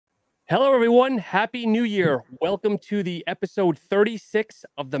Hello, everyone. Happy New Year. Welcome to the episode 36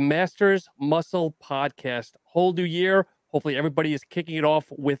 of the Masters Muscle Podcast. Whole new year. Hopefully, everybody is kicking it off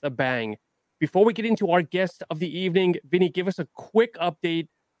with a bang. Before we get into our guest of the evening, Vinny, give us a quick update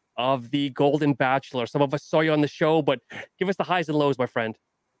of the Golden Bachelor. Some of us saw you on the show, but give us the highs and lows, my friend.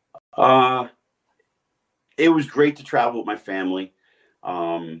 It was great to travel with my family. We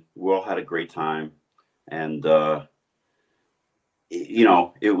all had a great time. And,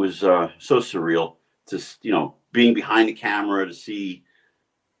 it was so surreal to, being behind the camera to see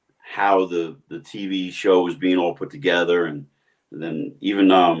how the TV show was being all put together. And then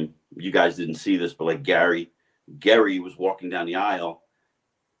even you guys didn't see this, but like Gary was walking down the aisle,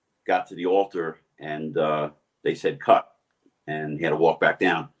 got to the altar, and they said cut. And he had to walk back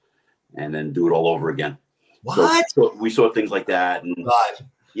down and then do it all over again. What? So we saw things like that. And God.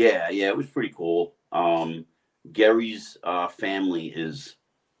 yeah, it was pretty cool. Gary's family is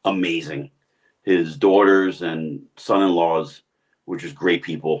amazing. His daughters and son-in-laws were just great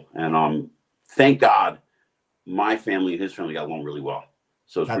people. And thank God my family and his family got along really well.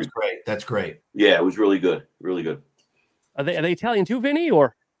 So that's great. That's great. Yeah, it was really good. Really good. Are they Italian too, Vinny,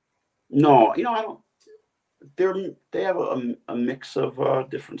 or? No, I don't. They have a mix of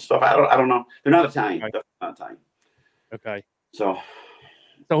different stuff. I don't know. They're not Italian. Right. They're not Italian. Okay. So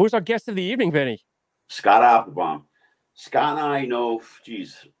who's our guest of the evening, Vinny? Scott Appelbaum. Scott and I know,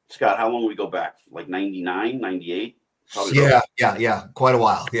 Scott, how long we go back? Like 99, 98? Yeah. Quite a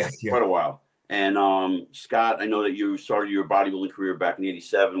while. Yeah. Quite a while. And Scott, I know that you started your bodybuilding career back in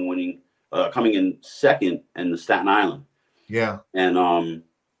 '87, coming in second in the Staten Island. Yeah. And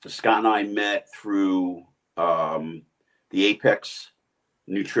Scott and I met through the Apex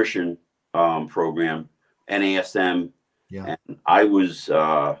Nutrition program, NASM. Yeah. And I was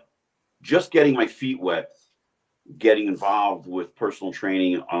just getting my feet wet, getting involved with personal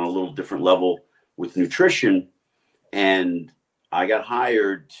training on a little different level with nutrition. And I got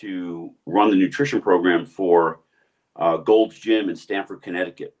hired to run the nutrition program for Gold's Gym in Stamford,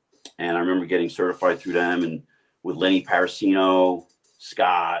 Connecticut. And I remember getting certified through them and with Lenny Parasino,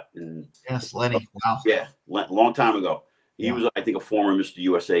 Scott. And yes, Lenny. Wow. Yeah, long time ago. He was, I think, a former Mr.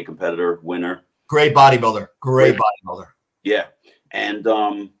 USA competitor, winner. Great bodybuilder. Great bodybuilder. Yeah. And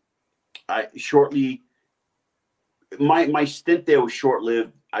I shortly, my stint there was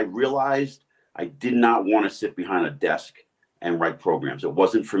short-lived. I realized I did not want to sit behind a desk and write programs. It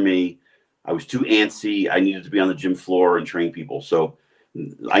wasn't for me. I was too antsy. I needed to be on the gym floor and train people. So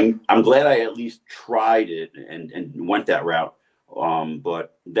I'm glad I at least tried it and went that route.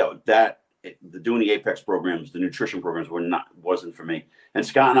 But doing the Apex programs, the nutrition programs wasn't for me. And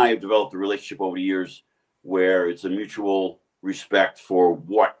Scott and I have developed a relationship over the years where it's a mutual respect for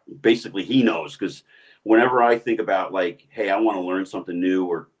what basically he knows. Because whenever I think about like, hey, I want to learn something new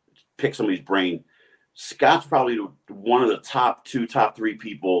or pick somebody's brain, Scott's probably one of the top 3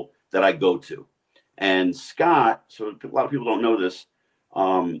 people that I go to. And Scott, so a lot of people don't know this,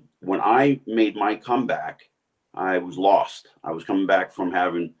 when I made my comeback, I was lost. I was coming back from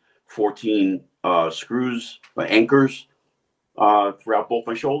having 14 anchors throughout both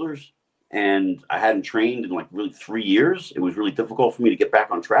my shoulders. And I hadn't trained in like really 3 years. It was really difficult for me to get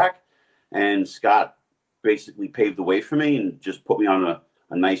back on track. And Scott basically paved the way for me and just put me on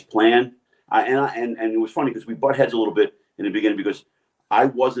a nice plan. And it was funny because we butt heads a little bit in the beginning because I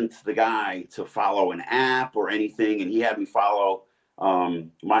wasn't the guy to follow an app or anything. And he had me follow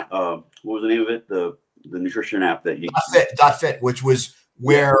what was the name of it? The nutrition app that you .fit, which was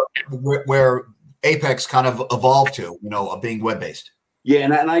where Apex kind of evolved to, being web-based. Yeah,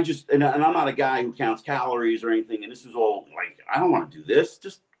 and I'm not a guy who counts calories or anything. And this is all like, I don't want to do this.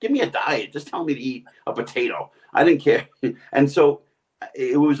 Just give me a diet. Just tell me to eat a potato. I didn't care. And so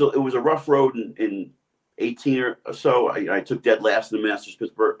it was a rough road in 18 or so. I took dead last in the Masters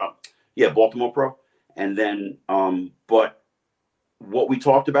Baltimore Pro. And then, but what we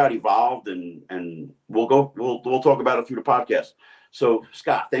talked about evolved and we'll talk about it through the podcast. So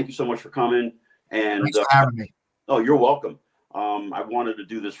Scott, thank you so much for coming. And thanks for having me. Oh, you're welcome. I wanted to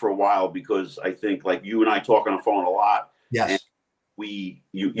do this for a while because I think like you and I talk on the phone a lot. Yes. And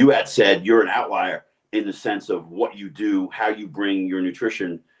you had said you're an outlier in the sense of what you do, how you bring your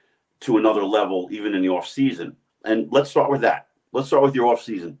nutrition to another level, even in the off season. And let's start with that. Let's start with your off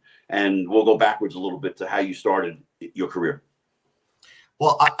season and we'll go backwards a little bit to how you started your career.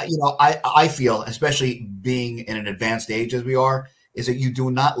 Well, I feel, especially being in an advanced age as we are, is that you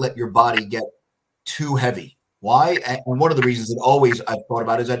do not let your body get too heavy. Why? And one of the reasons that I've thought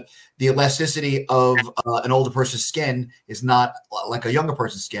about is that the elasticity of an older person's skin is not like a younger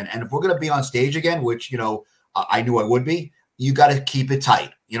person's skin. And if we're going to be on stage again, which, I knew I would be, you got to keep it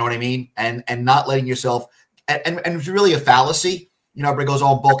tight. You know what I mean? And not letting yourself, and it's really a fallacy. You know, everybody goes,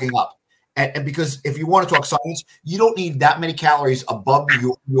 oh, I'm bulking up. And because if you want to talk science, you don't need that many calories above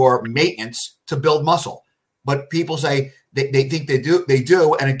your maintenance to build muscle. But people say they think they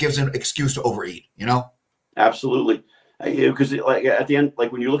do, and it gives them an excuse to overeat, you know? Absolutely. Because like at the end,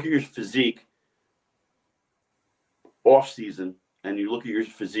 like when you look at your physique off season and you look at your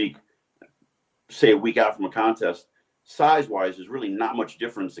physique, say a week out from a contest, size wise, there's really not much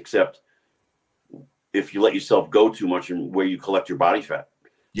difference except if you let yourself go too much and where you collect your body fat.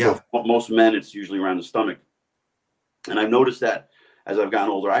 Yeah. So for most men, it's usually around the stomach. And I've noticed that as I've gotten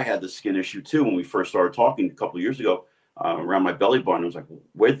older, I had the skin issue too. When we first started talking a couple of years ago, around my belly button, I was like,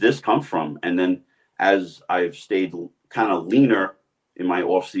 where'd this come from? And then as I've stayed kind of leaner in my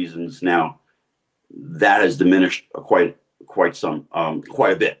off seasons now, that has diminished quite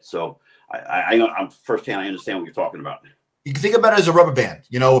a bit. So I'm firsthand, I understand what you're talking about. You can think about it as a rubber band,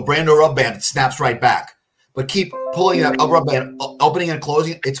 you know, a brand new rubber band. It snaps right back, but keep pulling that rubber band, opening and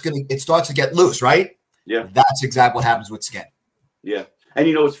closing. It starts to get loose, right? Yeah. That's exactly what happens with skin. Yeah. And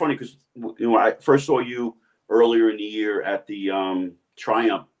you know, it's funny because, you know, I first saw you earlier in the year at the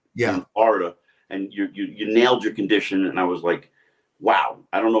Triumph in Florida, and you nailed your condition. And I was like, wow,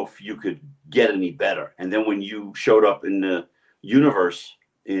 I don't know if you could get any better. And then when you showed up in the universe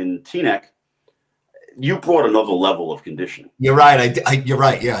in Teaneck, you brought another level of conditioning. You're right. You're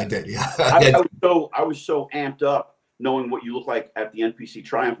right. Yeah, I did. Yeah. I was so amped up knowing what you look like at the NPC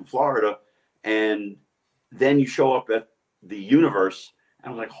Triumph in Florida. And then you show up at the universe and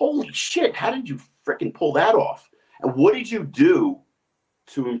I was like, holy shit, how did you freaking pull that off? And what did you do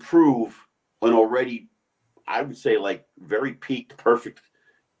to improve an already, I would say, like very peaked, perfect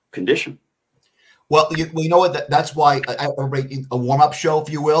condition? Well, you know what? That's why a warm-up show, if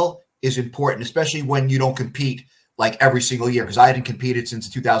you will, is important, especially when you don't compete like every single year. Because I hadn't competed since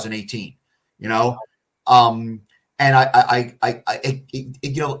 2018, you know. And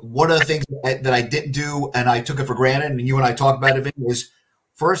you know, one of the things that I didn't do, and I took it for granted, and you and I talked about it, is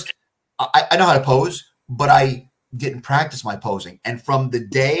first, I know how to pose, but I didn't practice my posing. And from the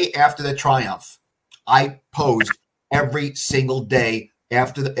day after the Triumph, I posed every single day in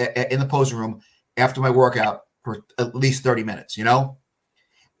the posing room after my workout for at least 30 minutes, you know?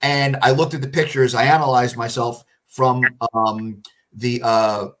 And I looked at the pictures, I analyzed myself from the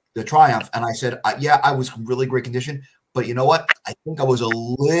Triumph, and I said, yeah, I was in really great condition, but you know what? I think I was a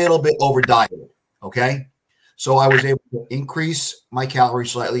little bit over dieted. Okay. So I was able to increase my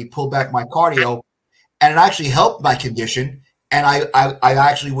calories slightly, pull back my cardio, and it actually helped my condition. And I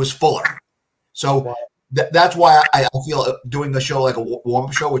actually was fuller. So that's why I feel doing a show like a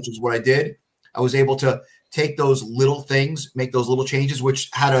warm-up show, which is what I did. I was able to take those little things, make those little changes, which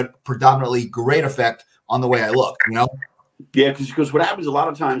had a predominantly great effect on the way I look, you know? Yeah, because what happens a lot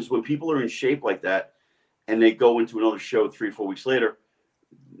of times when people are in shape like that and they go into another show 3 or 4 weeks later,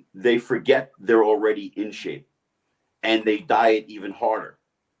 they forget they're already in shape and they diet even harder.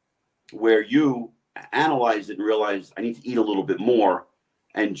 Where you analyze it and realize I need to eat a little bit more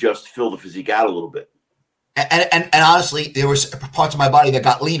and just fill the physique out a little bit. And honestly, there was parts of my body that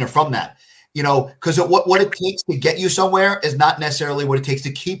got leaner from that, you know, because what it takes to get you somewhere is not necessarily what it takes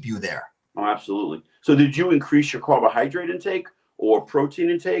to keep you there. Oh, absolutely. So did you increase your carbohydrate intake or protein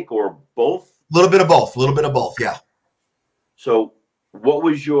intake or both? A little bit of both. Yeah. So what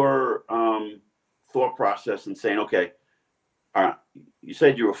was your thought process in saying, okay, all right, you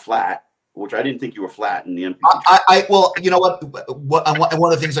said you were flat, which I didn't think you were flat in the NPC. Well, you know what? One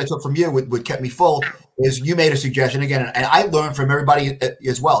of the things I took from you, what kept me full, is you made a suggestion again, and I learned from everybody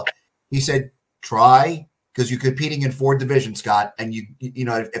as well. He said, try, because you're competing in 4 divisions, Scott, and you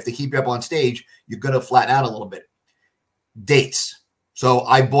know, if they keep you up on stage, you're going to flatten out a little bit. Dates. So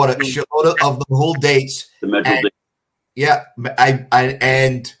I bought a shitload of the whole dates. The mental dates. Yeah,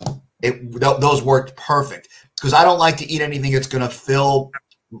 those worked perfect because I don't like to eat anything that's going to fill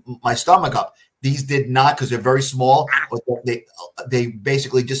my stomach up. These did not, because they're very small, but they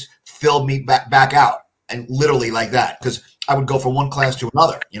basically just filled me back out, and literally like that, because I would go from one class to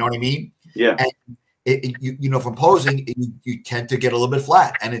another. You know what I mean? Yeah. And you know, from posing, you tend to get a little bit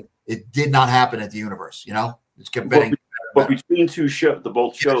flat, and it did not happen at the universe. You know, it's kept getting. But between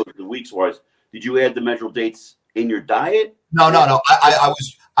both shows, the weeks wise, did you add the measurable dates in your diet? No.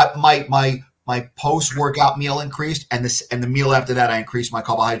 My post-workout meal increased, and the meal after that, I increased my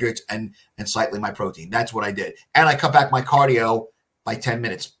carbohydrates and slightly my protein. That's what I did, and I cut back my cardio by 10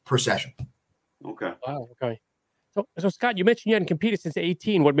 minutes per session. Okay. Wow. Okay. So Scott, you mentioned you hadn't competed since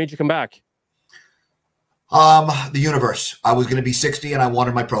 18. What made you come back? The universe. I was going to be 60, and I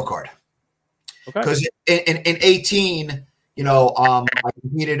wanted my pro card. Okay. Because in 18, I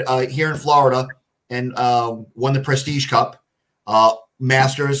competed here in Florida and won the Prestige Cup,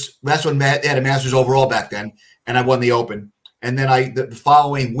 Masters. That's when they had a Masters overall back then, and I won the Open. And then the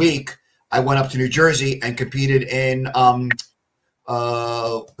following week, I went up to New Jersey and competed in the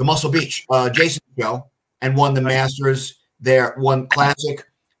Muscle Beach Jason show and won the Masters there. Won Classic.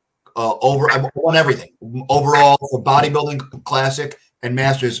 I won everything overall for bodybuilding Classic and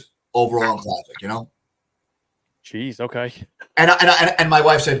Masters overall and Classic. Jeez, okay. And my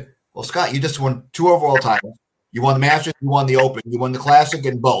wife said, "Well, Scott, you just won 2 overall titles. You won the Masters, you won the Open, you won the Classic,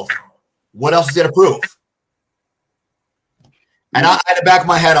 and both. What else is there to prove?" And at the back of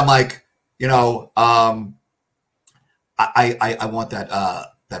my head, I'm like, I want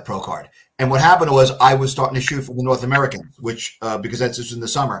that pro card. And what happened was I was starting to shoot for the North Americans, which because that's just in the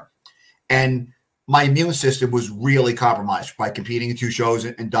summer, and my immune system was really compromised by competing in 2 shows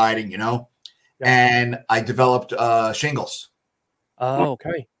and dieting, and I developed shingles. Oh,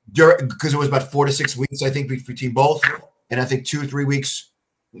 okay. Because it was about 4 to 6 weeks, I think, between both, and I think 2 or 3 weeks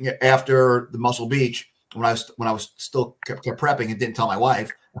after the Muscle Beach, when I was still kept prepping and didn't tell my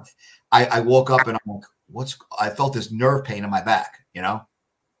wife, I woke up and I'm like, I felt this nerve pain in my back.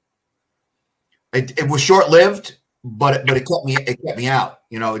 It was short lived, but it kept me out.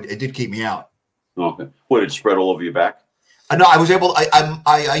 It did keep me out. Okay. What, did it spread all over your back? No, I was able.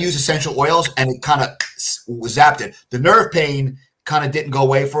 I use essential oils, and it kind of zapped it. The nerve pain kind of didn't go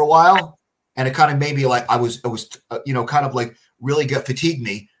away for a while, and it kind of made me like it was kind of like really fatigued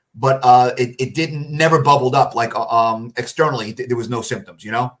me, but it never bubbled up like externally. There was no symptoms.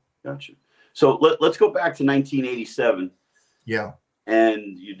 Gotcha. So let's go back to 1987. Yeah.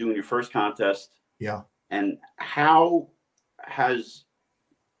 And you're doing your first contest. Yeah. And how has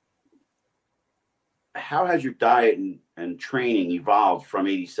your diet and training evolved from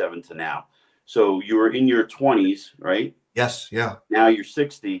 87 to now? So you were in your 20s, right? Yes. Yeah. Now you're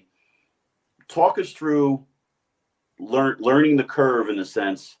 60. Talk us through learning the curve in the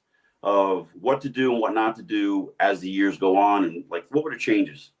sense of what to do and what not to do as the years go on, and like what were the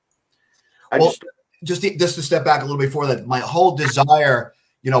changes? Just to step back a little before that, my whole desire,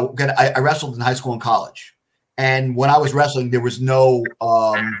 I wrestled in high school and college, and when I was wrestling, there was no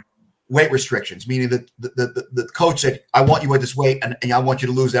weight restrictions, meaning that the coach said, "I want you at this weight, and I want you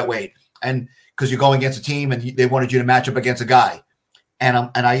to lose that weight," and because you're going against a team, and they wanted you to match up against a guy,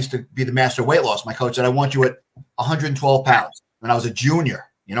 and I used to be the master of weight loss. My coach said, "I want you at 112 pounds," when I was a junior.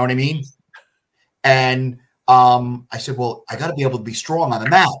 You know what I mean? And I said, "Well, I got to be able to be strong on the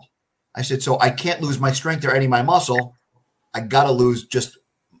mat." I said, "So I can't lose my strength or any of my muscle. I got to lose just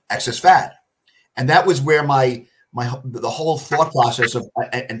excess fat." And that was where the whole thought process of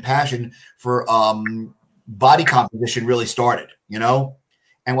and passion for body composition really started,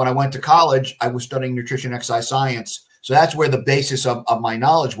 And when I went to college, I was studying nutrition, exercise science. So that's where the basis of my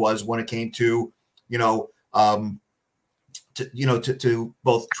knowledge was when it came to, to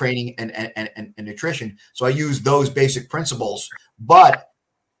both training and nutrition. So I used those basic principles, but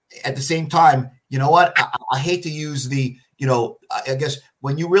at the same time, you know what? I hate to use I guess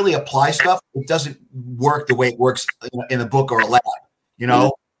when you really apply stuff, it doesn't work the way it works in a book or a lab,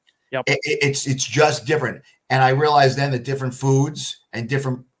 Yep. It's just different. And I realized then that different foods and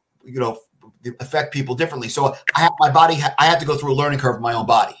different, affect people differently. So I had to go through a learning curve of my own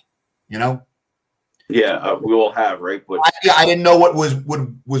body, Yeah, we all have, right? But I didn't know what would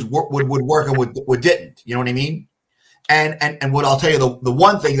work and what didn't. You know what I mean? And what I'll tell you, the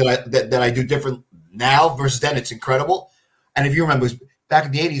one thing that I do different now versus then, it's incredible. And if you remember, back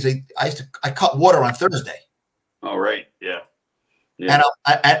in the 80s, I cut water on Thursday. Oh, right, yeah. And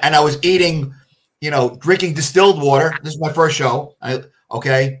I was eating, drinking distilled water. This is my first show.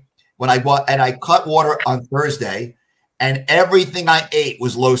 When I cut water on Thursday, and everything I ate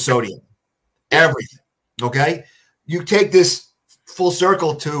was low sodium. Everything. Okay. You take this full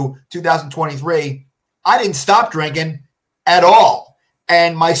circle to 2023. I didn't stop drinking at all.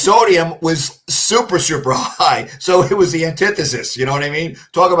 And my sodium was super, super high. So it was the antithesis. You know what I mean?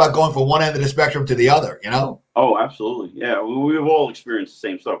 Talk about going from one end of the spectrum to the other, Oh, absolutely. Yeah. We've all experienced the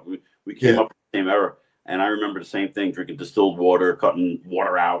same stuff. We came up in the same era. And I remember the same thing, drinking distilled water, cutting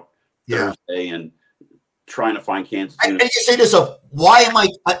water out Thursday and trying to find cans. And you say to yourself, why am I,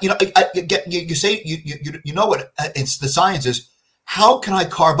 you say, you know what it's the science is, how can I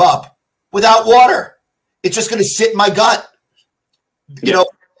carb up without water? It's just going to sit in my gut,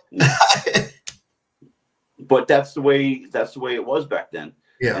 But that's the way it was back then.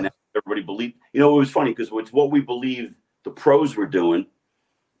 Yeah. And everybody believed, it was funny because it's what we believed the pros were doing.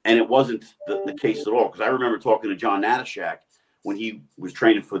 And it wasn't the case at all. Because I remember talking to John Natashak when he was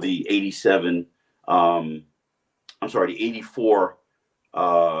training for the 87 I'm sorry, the 84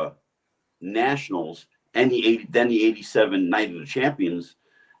 Nationals and the 87 Night of the Champions.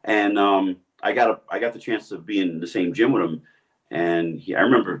 And I got the chance to be in the same gym with him. And I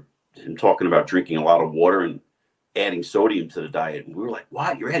remember him talking about drinking a lot of water and adding sodium to the diet. And we were like,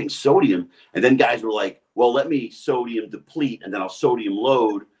 what? You're adding sodium? And then guys were like, well, let me sodium deplete and then I'll sodium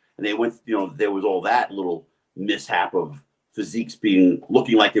load. And they went, there was all that little mishap of physiques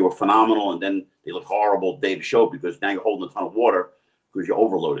looking like they were phenomenal. And then they look horrible day to show because now you're holding a ton of water because you're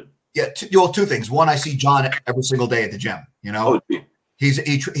overloaded. Yeah. Two things. One, I see John every single day at the gym, Oh, yeah.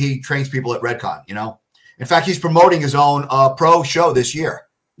 He trains people at Redcon, In fact, he's promoting his own pro show this year.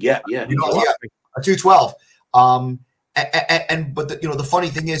 Yeah. A 212. But the funny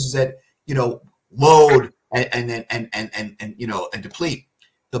thing is that, load and deplete.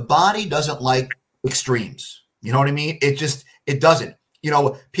 The body doesn't like extremes. You know what I mean? It doesn't.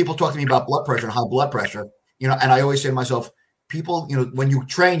 People talk to me about blood pressure and high blood pressure, and I always say to myself, people, when you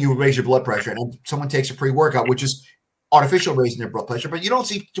train, you raise your blood pressure, and someone takes a pre-workout, which is artificial raising their blood pressure, but you don't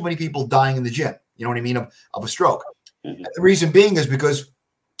see too many people dying in the gym. You know what I mean? Of a stroke. Mm-hmm. The reason being is because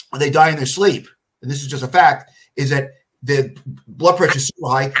when they die in their sleep, and this is just a fact, is that the blood pressure is super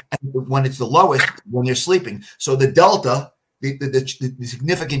high and when it's the lowest when they're sleeping. So the delta, the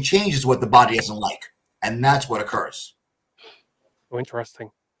significant change is what the body doesn't like, and that's what occurs. Oh,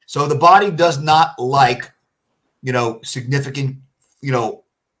 interesting. So the body does not like, significant,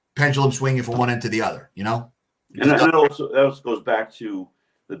 pendulum swinging from one end to the other. And that also goes back to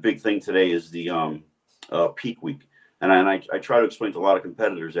the big thing today is the peak week. And I try to explain to a lot of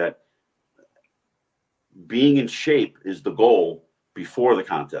competitors that being in shape is the goal before the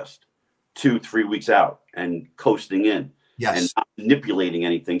contest, 2-3 weeks out, and coasting in. Yes. And not manipulating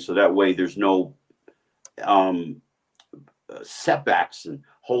anything. So that way there's no setbacks and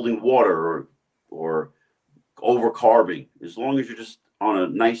holding water or over carbing. As long as you're just on a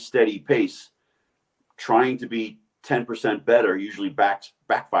nice steady pace, trying to be 10% better usually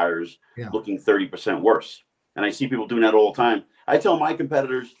backfires, looking 30% worse. And I see people doing that all the time. I tell my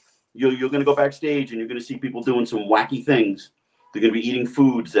competitors, you're going to go backstage and you're going to see people doing some wacky things. They're going to be eating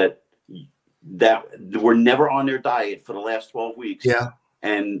foods that were never on their diet for the last 12 weeks. Yeah.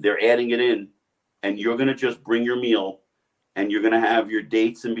 And they're adding it in, and you're going to just bring your meal, and you're going to have your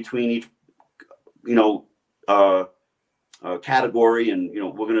dates in between each, category, and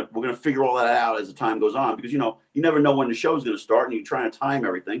we're gonna figure all that out as the time goes on, because you never know when the show is going to start, and you're trying to time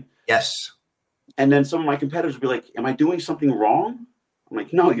everything. Yes. And then some of my competitors will be like, "Am I doing something wrong?" I'm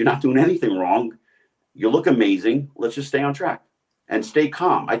like, "No, you're not doing anything wrong. You look amazing. Let's just stay on track and stay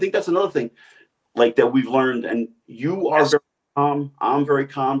calm." I think that's another thing, like that we've learned. And you are very calm. I'm very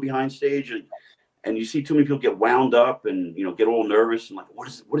calm behind stage, and you see too many people get wound up and get all nervous and like, what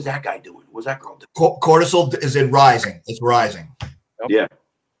is that guy doing? What's that girl doing? Cortisol is rising. It's rising. Yep.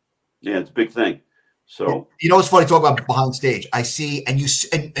 Yeah, it's a big thing. So it's funny, talk about behind stage. I see, and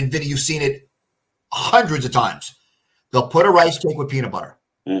Vinny, you've seen it hundreds of times. They'll put a rice cake with peanut butter.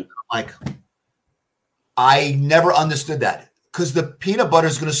 Like, I never understood that, because the peanut butter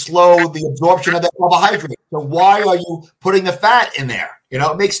is going to slow the absorption of that carbohydrate. So why are you putting the fat in there?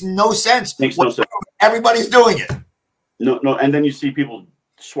 It makes no sense. Makes no sense. Everybody's doing it. No. And then you see people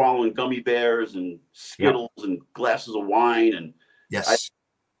swallowing gummy bears and Skittles and glasses of wine. And yes,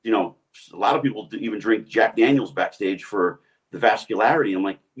 a lot of people even drink Jack Daniels backstage for the vascularity. I'm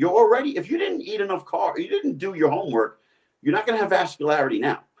like, if you didn't eat enough you didn't do your homework, you're not going to have vascularity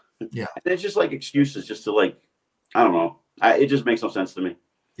now. Yeah. And it's just like excuses just to I don't know. It just makes no sense to me.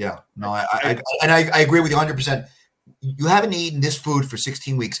 Yeah. No, I agree with you 100%. You haven't eaten this food for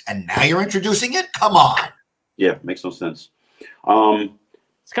 16 weeks, and now you're introducing it? Come on. Yeah, makes no sense.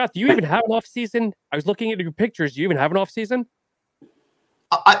 Scott, do you even have an off season? I was looking at your pictures. Do you even have an off season?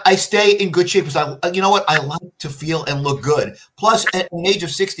 I stay in good shape because I like to feel and look good. Plus, at an age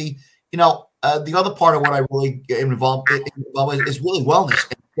of 60, the other part of what I really am involved in is really wellness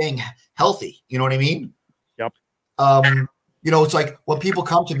and staying healthy. You know what I mean? Yep. It's like when people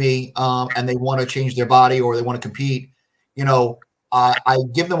come to me and they want to change their body or they want to compete, I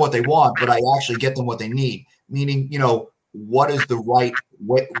give them what they want, but I actually get them what they need. Meaning, what is the right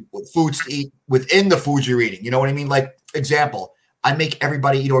foods to eat within the foods you're eating? You know what I mean? Like, example, I make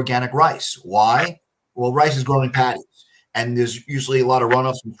everybody eat organic rice. Why? Well, rice is grown in paddies, and there's usually a lot of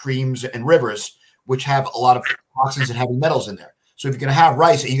runoffs from streams and rivers, which have a lot of toxins and heavy metals in there. So if you're going to have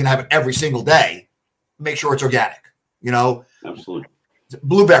rice and you're going to have it every single day, make sure it's organic. Absolutely.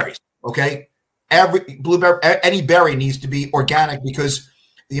 Blueberries. Okay. Any berry needs to be organic, because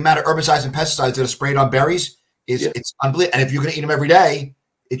the amount of herbicides and pesticides that are sprayed on berries it's unbelievable. And if you're going to eat them every day,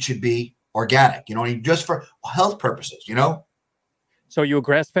 it should be organic, you know, just for health purposes, you know. So you a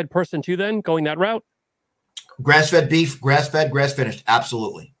grass-fed person too then, going that route? Grass-fed beef, grass-fed, grass-finished.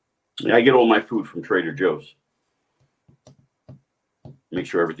 Absolutely. Yeah, I get all my food from Trader Joe's. Make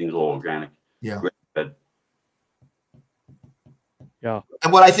sure everything's all organic. Yeah. Grass-fed. Yeah.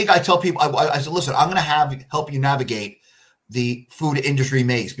 And what I think I tell people, I said, listen, I'm going to help you navigate the food industry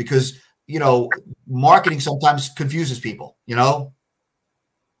maze, because, you know, marketing sometimes confuses people, you know?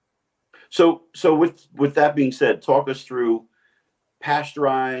 So with that being said, talk us through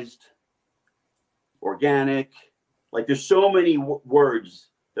pasteurized, organic. Like, there's so many words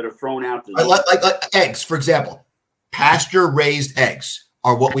that are thrown out there. Like eggs, for example. Pasture-raised eggs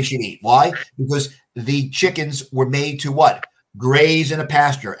are what we should eat. Why? Because the chickens were made to what? Graze in a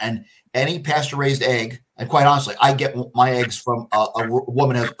pasture. And any pasture-raised egg, and quite honestly, I get my eggs from a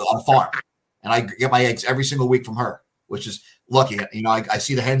woman on a farm. And I get my eggs every single week from her, which is lucky. You know, I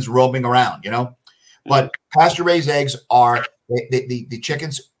see the hens roaming around, you know. But pasture-raised eggs are, the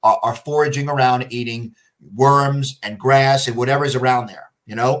chickens are foraging around, eating worms and grass and whatever is around there,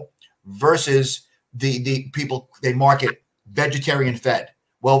 you know, versus the people, they market vegetarian fed.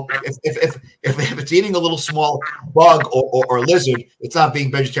 Well, if it's eating a little small bug or lizard, it's not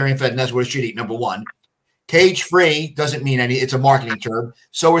being vegetarian fed, and that's what it should eat, number one. Cage free doesn't mean any, it's a marketing term.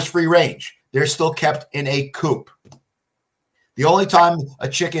 So is free range. They're still kept in a coop. The only time a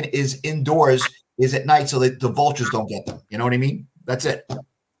chicken is indoors is at night so that the vultures don't get them. You know what I mean? That's it.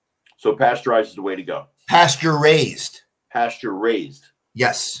 So pasteurized is the way to go. Pasture raised. Pasture raised.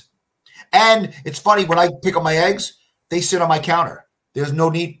 Yes. And it's funny, when I pick up my eggs, they sit on my counter. There's no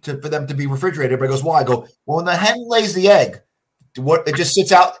need for them to be refrigerated. Everybody goes, why? I go, well, when the hen lays the egg, it just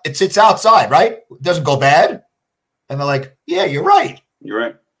sits out. It sits outside, right? It doesn't go bad. And they're like, yeah, you're right. You're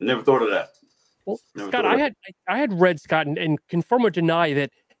right. Never thought of that. Well, Scott, I had read, Scott, and confirm or deny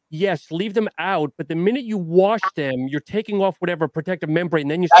that, yes, leave them out, but the minute you wash them, you're taking off whatever protective membrane,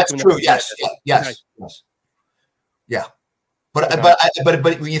 then you stick them in. That's true. Yes. Yeah. But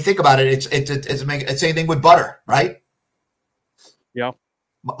when you think about it, it's the same thing with butter, right? Yeah.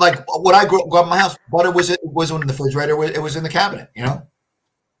 Like when I grew up in my house, butter wasn't in the refrigerator; it was in the cabinet. You know.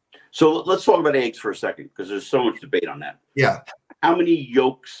 So let's talk about eggs for a second, because there's so much debate on that. Yeah. How many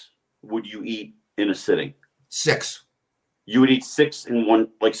yolks would you eat in a sitting? 6. You would eat 6 in one,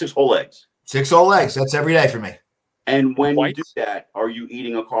 like 6 whole eggs. 6 whole eggs. That's every day for me. And when you do that, are you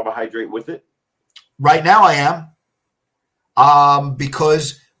eating a carbohydrate with it? Right now, I am.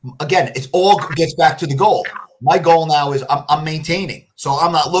 Because again, it all gets back to the goal. My goal now is I'm maintaining, so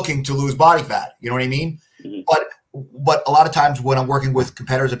I'm not looking to lose body fat. You know what I mean? Mm-hmm. But a lot of times when I'm working with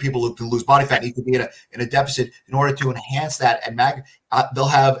competitors and people who can lose body fat, need to be in a deficit in order to enhance that. And they'll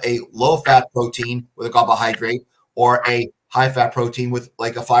have a low fat protein with a carbohydrate, or a high fat protein with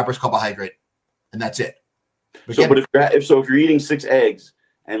like a fibrous carbohydrate, and that's it. But if you're eating 6 eggs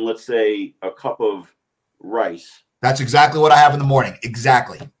and let's say a cup of rice, that's exactly what I have in the morning.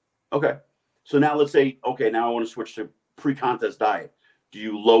 Exactly. Okay. So now let's say, okay, now I want to switch to pre-contest diet. Do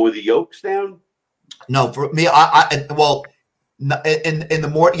you lower the yolks down? No, for me, well, in the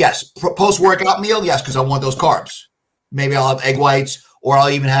morning, yes. Post-workout meal, yes, because I want those carbs. Maybe I'll have egg whites, or I'll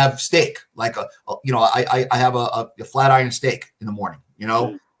even have steak. Like I have a flat iron steak in the morning. You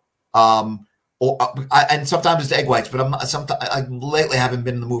know, and sometimes it's egg whites, but I lately haven't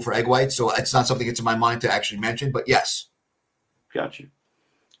been in the mood for egg whites, so it's not something that's in my mind to actually mention. But yes. Gotcha.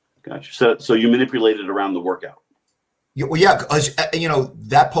 So you manipulate it around the workout. Well, yeah, because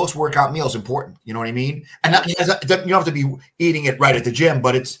that post-workout meal is important. You know what I mean? And you don't have to be eating it right at the gym,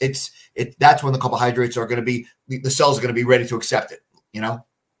 but that's when the carbohydrates are going to be, the cells are going to be ready to accept it. You know.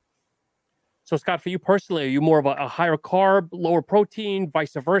 So, Scott, for you personally, are you more of a higher carb, lower protein,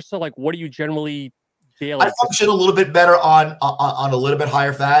 vice versa? Like, what do you generally daily? I function a little bit better on a little bit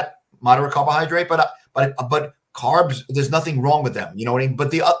higher fat, moderate carbohydrate, but carbs, there's nothing wrong with them. You know what I mean?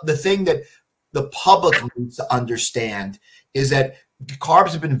 But the thing that the public needs to understand is that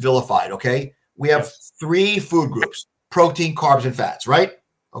carbs have been vilified. Okay, we have 3 food groups: protein, carbs, and fats. Right?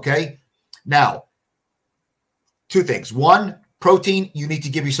 Okay. Now, 2 things. 1, protein, you need to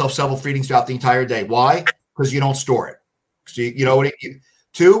give yourself several feedings throughout the entire day. Why? Because you don't store it. So you know what?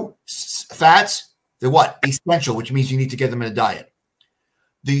 2, fats, they're what? Essential, which means you need to get them in a diet.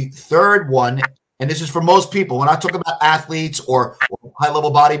 The third one, and this is for most people, when I talk about athletes or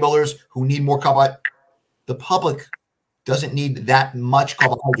high-level bodybuilders who need more carbohydrates, the public doesn't need that much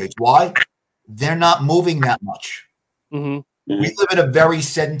carbohydrates. Why? They're not moving that much. Mm-hmm. We live in a very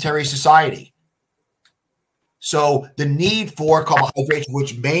sedentary society. So the need for carbohydrates,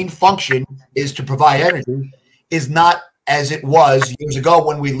 which main function is to provide energy, is not as it was years ago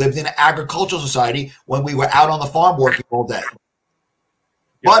when we lived in an agricultural society, when we were out on the farm working all day.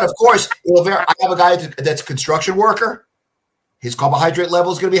 But of course, I have a guy that's a construction worker. His carbohydrate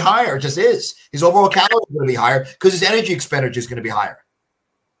level is going to be higher. It just is. His overall calories are going to be higher because his energy expenditure is going to be higher.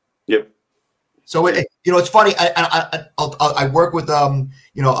 Yep. So it's funny. I work with some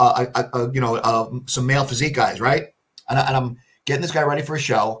male physique guys, right? And I'm getting this guy ready for a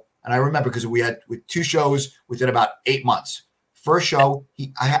show. And I remember because we had 2 shows within about 8 months. First show,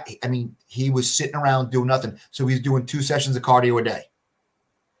 he was sitting around doing nothing. So he's doing 2 sessions of cardio a day.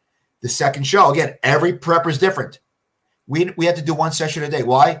 The second show, again, every prep is different. We had to do 1 session a day.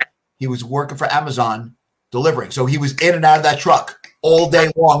 Why? He was working for Amazon delivering. So he was in and out of that truck all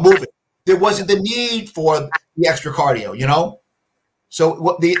day long moving. There wasn't the need for the extra cardio,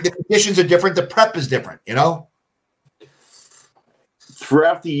 So the conditions are different. The prep is different,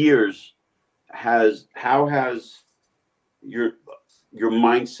 Throughout the years, how has your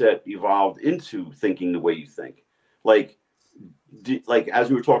mindset evolved into thinking the way you think? Like as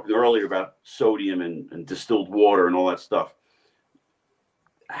we were talking earlier about sodium and distilled water and all that stuff.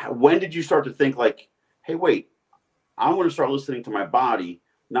 When did you start to think like, hey, wait, I'm going to start listening to my body,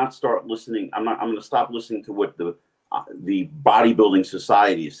 not start listening. I'm going to stop listening to what the bodybuilding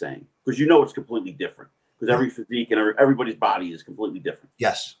society is saying, because it's completely different. Because every physique and everybody's body is completely different.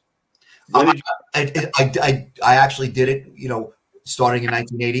 Yes. I actually did it, starting in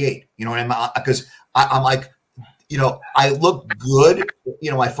 1988. You know what I mean? Because I'm like, I look good,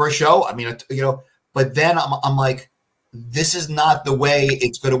 my first show. But then I'm like, this is not the way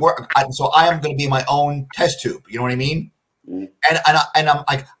it's going to work. So I am going to be my own test tube. You know what I mean? Mm-hmm. And I'm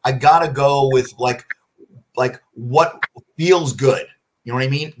like, I gotta go with like what feels good. You know what I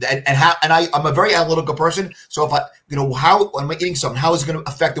mean? I'm a very analytical person. So if how when I'm eating something, how is it going to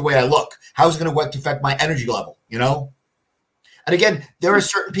affect the way I look? How is it going to affect my energy level? And again, there are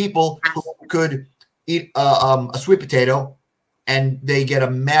certain people who could eat a sweet potato and they get a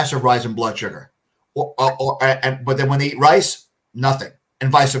massive rise in blood sugar, but then when they eat rice, nothing,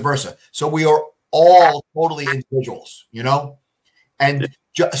 and vice versa. So we are all totally individuals, and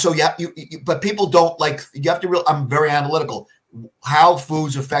so but people don't like. You have to I'm very analytical. How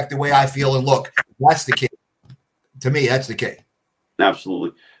foods affect the way I feel and look. That's the key. To me, that's the key.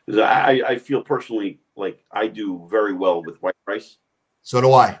 Absolutely. Because I feel personally like I do very well with white rice. So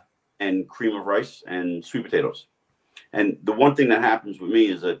do I. And cream of rice and sweet potatoes. And the one thing that happens with me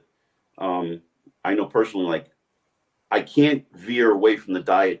is that I know personally, like I can't veer away from the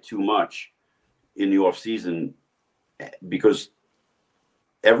diet too much in the off season, because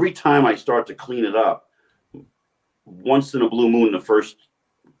every time I start to clean it up, once in a blue moon, the first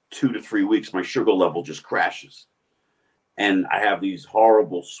 2 to 3 weeks, my sugar level just crashes, and I have these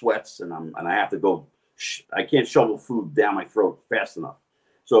horrible sweats, and I have to go. I can't shovel food down my throat fast enough.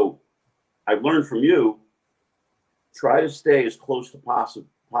 So I've learned from you, try to stay as close to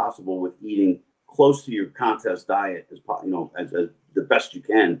possible with eating close to your contest diet as the best you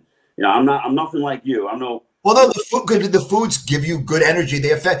can. I'm nothing like you. Well, no, the foods give you good energy.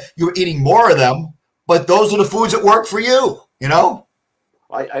 They affect you're eating more of them, but those are the foods that work for you.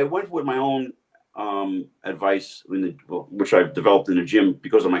 I went with my own advice which I've developed in the gym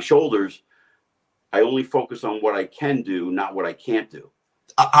because of my shoulders. I only focus on what I can do, not what I can't do.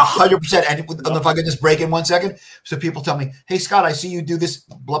 100%. And if I could just break in 1 second. So people tell me, hey, Scott, I see you do this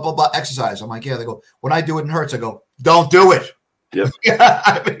blah, blah, blah exercise. I'm like, yeah. They go, when I do it and hurts, I go, don't do it. Yep.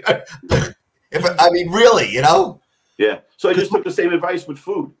 Really, Yeah. So I just took the same advice with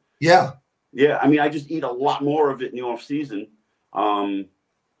food. Yeah. Yeah. I just eat a lot more of it in the off season. And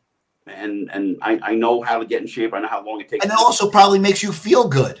I know how to get in shape. I know how long it takes. And it also probably makes you feel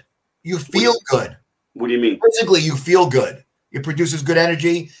good. You feel good. What do you mean? Physically, you feel good. It produces good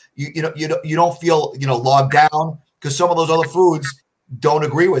energy. You don't feel logged down because some of those other foods don't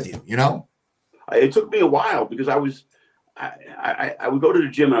agree with you. It took me a while because I would go to the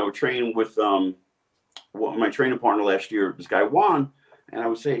gym and I would train with my training partner last year, this guy Juan, and I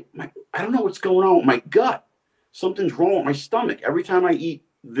would say, I don't know what's going on with my gut. Something's wrong with my stomach every time I eat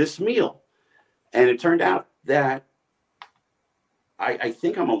this meal. And it turned out that I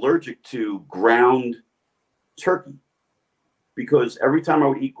think I'm allergic to ground turkey, because every time I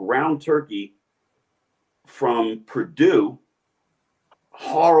would eat ground turkey from Purdue,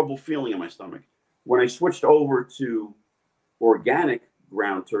 horrible feeling in my stomach. When I switched over to organic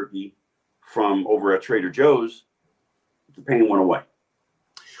ground turkey from over at Trader Joe's, the pain went away.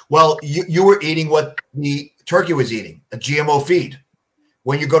 Well, you were eating what the turkey was eating, a GMO feed.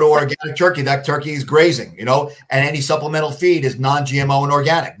 When you go to organic turkey, that turkey is grazing, you know, and any supplemental feed is non-GMO and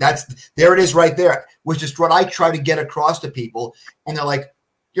organic. There it is right there, which is what I try to get across to people. And they're like,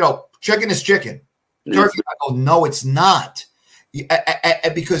 you know, chicken is chicken. Turkey, I go, no, it's not.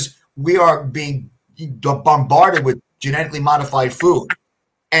 Because we are being bombarded with genetically modified food,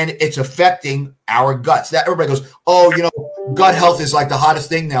 and it's affecting our guts. That everybody goes, oh, you know, gut health is like the hottest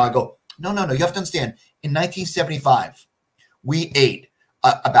thing now. I go, no. You have to understand, in 1975, we ate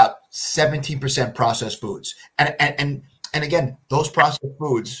about 17% processed foods. And again, those processed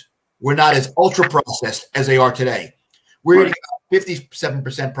foods were not as ultra processed as they are today. We're eating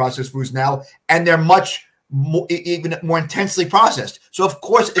 57% processed foods now, and they're much more, even more intensely processed. So of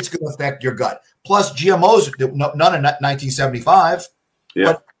course it's going to affect your gut. Plus GMOs, none in 1975.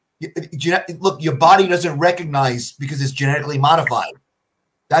 Yeah. But look, your body doesn't recognize because it's genetically modified.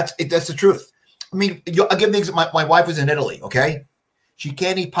 That's the truth. I mean, I'll give things. My wife was in Italy. Okay. She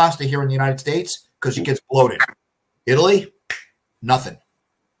can't eat pasta here in the United States because she gets bloated. Italy, nothing.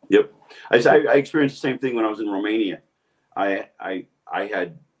 Yep. I experienced the same thing when I was in Romania. I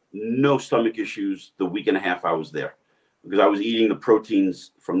had no stomach issues the week and a half I was there because I was eating the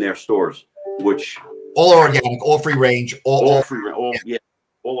proteins from their stores, which all organic, all free range, all free,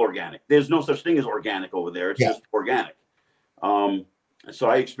 all organic. There's no such thing as organic over there. It's just organic. So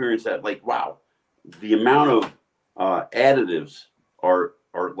I experienced that. Like, wow, the amount of additives are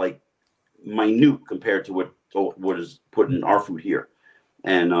like minute compared to what is put in our food here.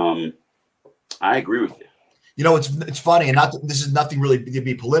 And I agree with you. You know, it's funny, and this is nothing really to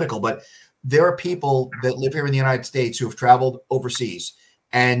be political, but there are people that live here in the United States who have traveled overseas,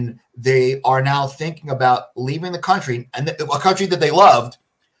 and they are now thinking about leaving the country, and a country that they loved,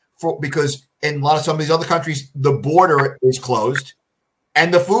 because in some of these other countries, the border is closed,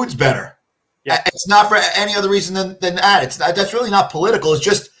 and the food's better. Yeah. It's not for any other reason than that. That's really not political. It's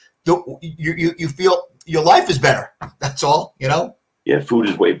just you feel your life is better. That's all, you know? Yeah, food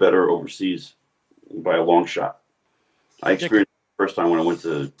is way better overseas by a long shot. I experienced it the first time when I went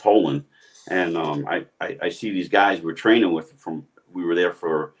to Poland, and I see these guys we're training with we were there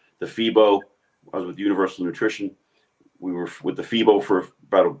for the FIBO. I was with Universal Nutrition. We were with the FIBO for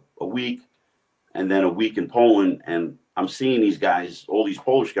about a week, and then a week in Poland, and I'm seeing these guys, all these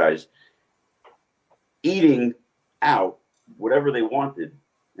Polish guys, eating out whatever they wanted,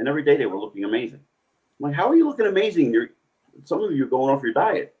 and every day they were looking amazing. I'm like, how are you looking amazing? Some of you are going off your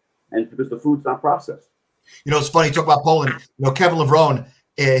diet, and because the food's not processed. You know, it's funny, talk about Poland. You know, Kevin Levrone,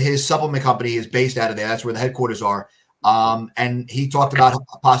 his supplement company is based out of there. That's where the headquarters are. And he talked about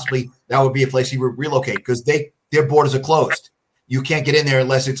possibly that would be a place he would relocate because their borders are closed. You can't get in there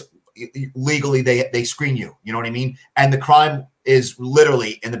unless it's legally they screen you. You know what I mean? And the crime is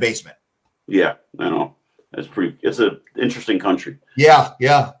literally in the basement. Yeah, I know. It's an interesting country. Yeah.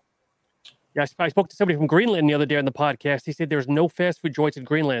 Yeah, I spoke to somebody from Greenland the other day on the podcast. He said there's no fast food joints in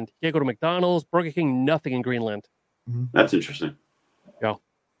Greenland. You can't go to McDonald's, Burger King, nothing in Greenland. Mm-hmm. That's interesting. Yeah.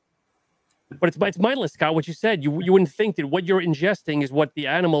 But it's mindless, Scott, what you said. You wouldn't think that what you're ingesting is what the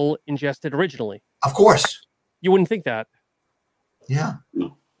animal ingested originally. Of course. You wouldn't think that. Yeah.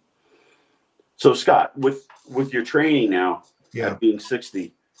 So, Scott, with your training now, being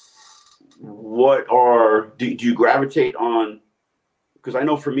 60, do you gravitate on? Because I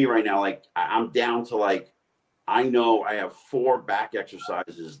know for me right now, like I'm down to I know I have 4 back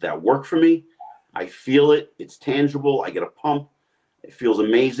exercises that work for me. I feel it. It's tangible. I get a pump. It feels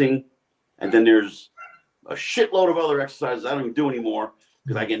amazing. And then there's a shitload of other exercises I don't even do anymore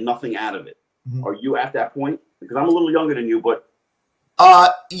because I get nothing out of it. Mm-hmm. Are you at that point? Because I'm a little younger than you, but.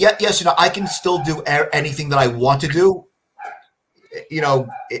 Yes, you know, I can still do anything that I want to do. You know,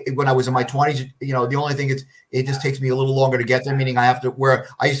 when I was in my 20s, you know, the only thing is it just takes me a little longer to get there, meaning I have to, where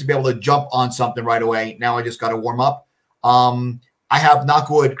I used to be able to jump on something right away. Now I just got to warm up. I have, knock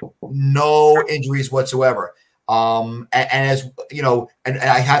wood, no injuries whatsoever. And as you know, and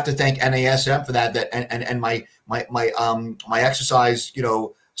I have to thank NASM for that and my exercise, you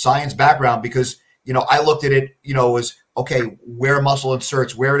know, science background, because, you know, I looked at it, you know, as, okay, where a muscle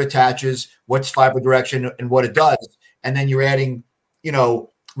inserts, where it attaches, what's fiber direction and what it does. And then you're adding, you know,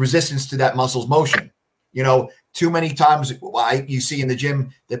 resistance to that muscle's motion. You know, too many times you see in the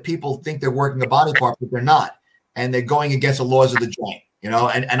gym that people think they're working a body part, but they're not. And they're going against the laws of the joint, you know,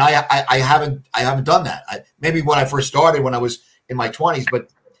 and I haven't done that. Maybe when I first started, when I was in my 20s, but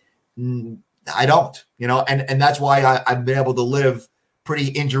I don't, you know, and that's why I've been able to live pretty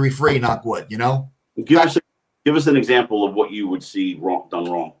injury free, knock wood, you know. Give us an example of what you would see done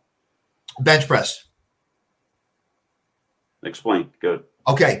wrong. Bench press. Explain. Good.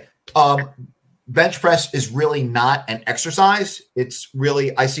 Okay. bench press is really not an exercise. It's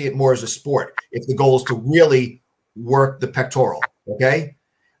really, I see it more as a sport. If the goal is to really work the pectoral, okay?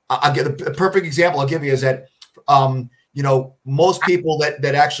 I'll get a perfect example I'll give you is that, most people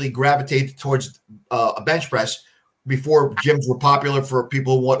that actually gravitate towards a bench press before gyms were popular for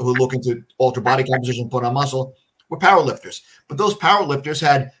people who look into alter body composition, put on muscle, were powerlifters. But those powerlifters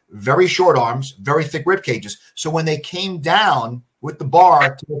had very short arms, very thick rib cages. So when they came down with the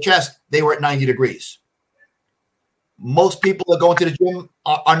bar to the chest, they were at 90 degrees. Most people that go into the gym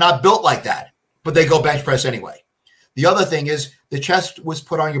are not built like that, but they go bench press anyway. The other thing is the chest was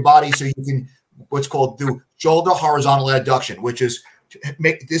put on your body so you can what's called do shoulder horizontal adduction, which is to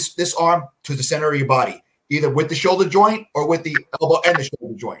make this arm to the center of your body, either with the shoulder joint or with the elbow and the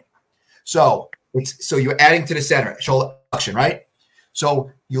shoulder joint. So you're adding to the center, shoulder adduction, right?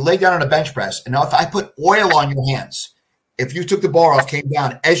 So you lay down on a bench press, and now if I put oil on your hands, if you took the bar off, came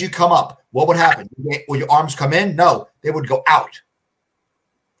down, as you come up, what would happen? Will your arms come in? No, they would go out.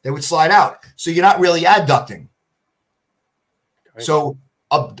 They would slide out. So you're not really adducting. Right. So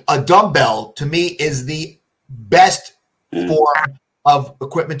a dumbbell, to me, is the best form of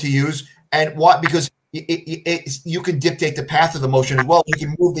equipment to use. And why? Because you can dictate the path of the motion as well. You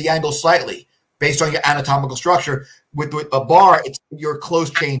can move the angle slightly based on your anatomical structure. With a bar, it's your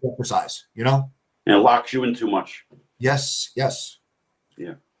closed chain exercise, And it locks you in too much. Yes. Yeah.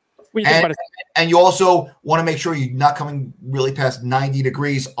 And you also want to make sure you're not coming really past 90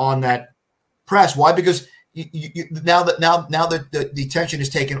 degrees on that press. Why? Because now that the tension is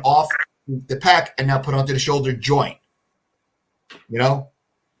taken off the pack and now put onto the shoulder joint. I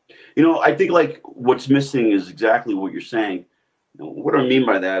think like what's missing is exactly what you're saying. What I mean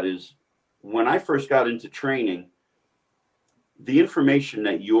by that is when I first got into training, the information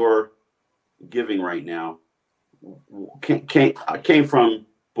that you're giving right now came from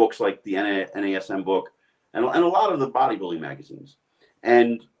books like the NASM book and a lot of the bodybuilding magazines.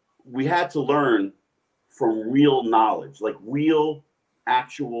 And we had to learn from real knowledge, like real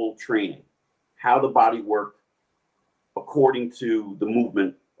actual training, how the body worked according to the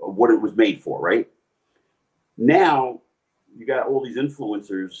movement of what it was made for, right? Now you got all these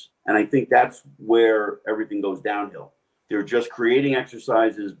influencers, and I think that's where everything goes downhill. They're just creating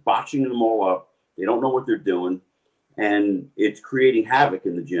exercises, botching them all up. They don't know what they're doing, and it's creating havoc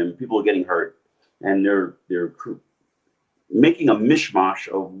in the gym. People are getting hurt, and they're making a mishmash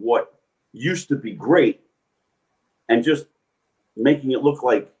of what used to be great and just making it look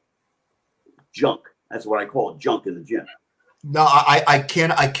like junk. That's what I call it, junk in the gym. No, I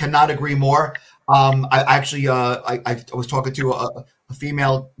cannot agree more. I was talking to a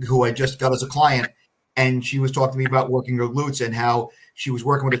female who I just got as a client, and she was talking to me about working her glutes and how she was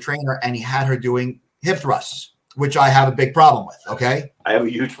working with a trainer and he had her doing hip thrusts, which I have a big problem with. Okay. I have a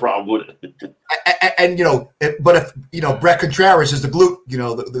huge problem with it. But if, Brett Contreras is the glute,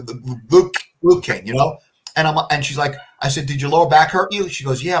 the glute king, and she's like, I said, did your lower back hurt you? She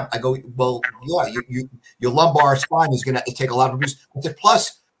goes, yeah. I go, well, yeah, your lumbar spine is going to take a lot of abuse. I said,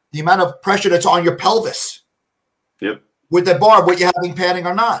 plus the amount of pressure that's on your pelvis. Yep. With the bar, what you're having padding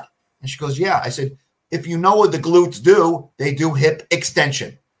or not. And she goes, yeah. I said, if you know what the glutes do, they do hip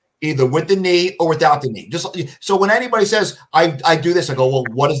extension, either with the knee or without the knee. Just so when anybody says, I do this, I go, well,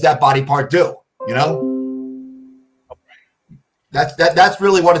 what does that body part do? That's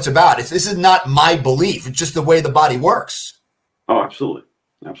really what it's about. This is not my belief. It's just the way the body works. Oh, absolutely.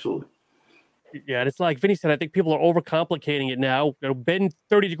 Absolutely. Yeah, and it's like Vinny said, I think people are overcomplicating it now. Bend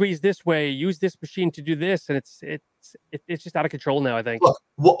 30 degrees this way, use this machine to do this, and it's just out of control now, I think. Look,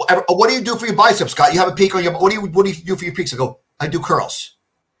 what do you do for your biceps, Scott? You have a peak on your what do you do for your peaks? I do curls.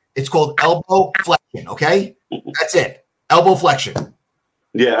 It's called elbow flexion, okay? That's it. Elbow flexion.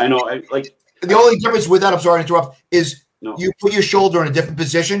 Yeah, I know. The only difference with that, I'm sorry to interrupt, is you put your shoulder in a different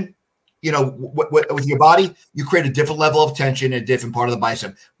position, with your body, you create a different level of tension in a different part of the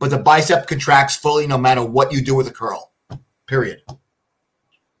bicep. But the bicep contracts fully no matter what you do with a curl, period.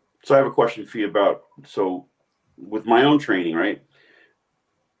 So I have a question for you so with my own training, right?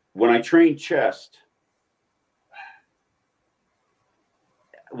 When I train chest,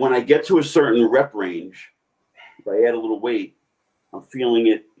 when I get to a certain rep range, if I add a little weight, I'm feeling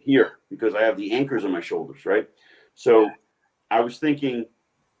it here because I have the anchors on my shoulders, right? So I was thinking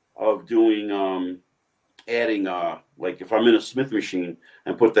of doing adding like if I'm in a Smith machine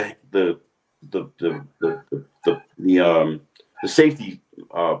and put the safety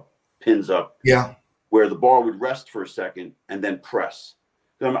pins up, where the bar would rest for a second and then press.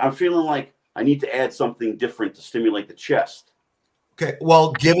 I'm feeling like I need to add something different to stimulate the chest. Okay.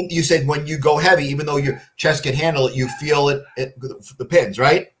 Well, given you said when you go heavy, even though your chest can handle it, you feel it the pins,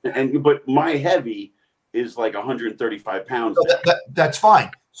 right? But my heavy is like 135 pounds. So that's fine.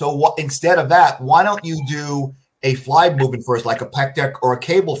 So instead of that, why don't you do a fly movement first, like a pec deck or a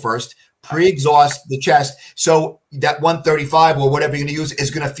cable first, pre-exhaust the chest, so that 135 or whatever you're going to use is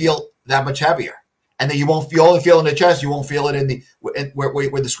going to feel that much heavier, and then you only feel in the chest. You won't feel it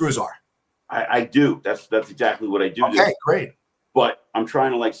where the screws are. I do. That's exactly what I do. Okay, great. But I'm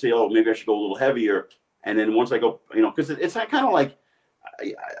trying to like say, oh, maybe I should go a little heavier, and then once I go, because it's kind of like,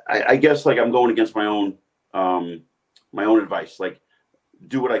 I guess like I'm going against my own advice, like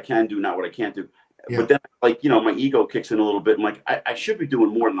do what I can do, not what I can't do. Yeah. But then like, my ego kicks in a little bit. I'm like, I should be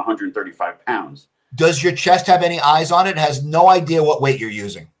doing more than 135 pounds. Does your chest have any eyes on it? It has no idea what weight you're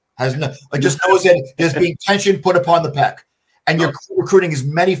using. It just knows that there's being tension put upon the pec, and you're recruiting as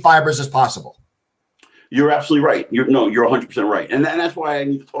many fibers as possible. You're absolutely right. You're 100% right. And that's why I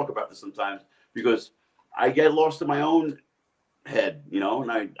need to talk about this sometimes, because I get lost in my own head,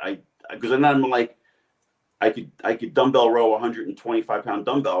 and because then I'm like, I could dumbbell row 125 pound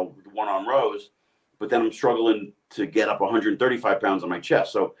dumbbell with one arm rows, but then I'm struggling to get up 135 pounds on my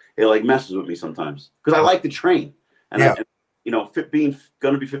chest. So it like messes with me sometimes, because I like to train. And being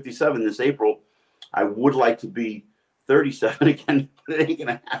going to be 57 this April, I would like to be 37 again, but it ain't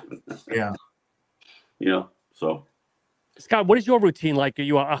going to happen. Yeah. So Scott, what is your routine like? Are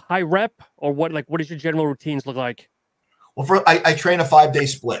you a high rep, or what? Like, what does your general routines look like? Well, I train a 5-day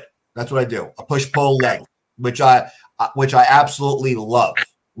split. That's what I do. A push, pull, leg, which I absolutely love.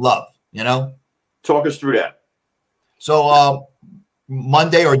 Talk us through that. So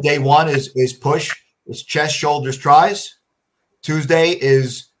Monday or day one is push. It's chest, shoulders, tries. Tuesday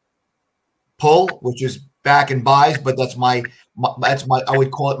is pull, which is back and buys, but that's my I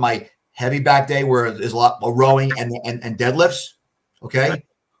would call it my heavy back day, where there's a lot of rowing and deadlifts. Okay.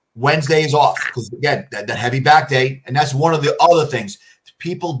 Wednesday is off because, again, that heavy back day. And that's one of the other things.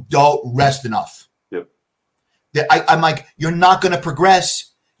 People don't rest enough. Yep. I'm like, you're not going to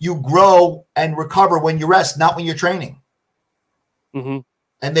progress. You grow and recover when you rest, not when you're training. Mm-hmm.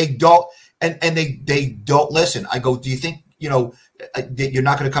 And they don't, and they don't listen. I go, do you think, that you're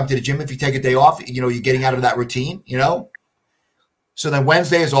not going to come to the gym if you take a day off? You're getting out of that routine, So then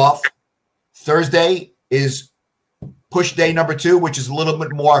Wednesday is off. Thursday is push day number 2, which is a little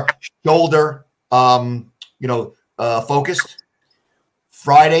bit more shoulder, focused.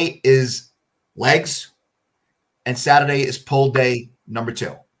 Friday is legs, and Saturday is pull day number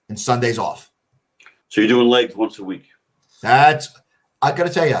 2, and Sunday's off. So you're doing legs once a week. I got to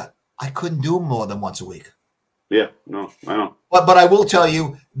tell you, I couldn't do more than once a week. Yeah, no, I know. But I will tell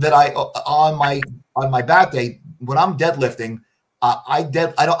you that on my back day, when I'm deadlifting, I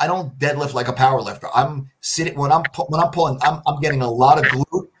don't deadlift like a power lifter. I'm sitting when I'm pulling. I'm getting a lot of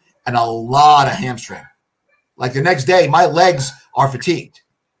glute and a lot of hamstring. Like the next day, my legs are fatigued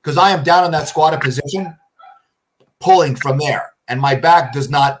because I am down in that squatted position, pulling from there, and my back does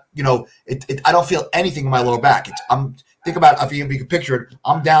not. I don't feel anything in my lower back. Think about if you can picture it.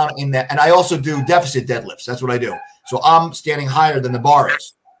 I'm down in that, and I also do deficit deadlifts. That's what I do. So I'm standing higher than the bar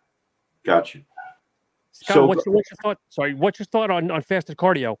is. Gotcha. Scott, so, what's your thought? Sorry, what's your thought on fasted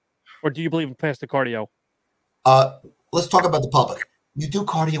cardio, or do you believe in fasted cardio? Let's talk about the public. You do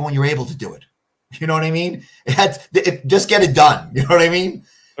cardio when you're able to do it. You know what I mean? Just get it done. You know what I mean?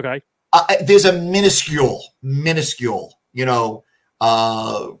 Okay. There's a minuscule,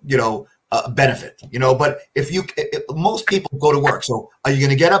 benefit. But if most people go to work, so are you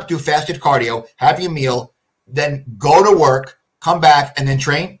going to get up, do fasted cardio, have your meal, then go to work, come back, and then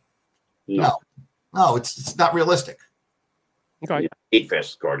train? No, it's not realistic. Okay. I hate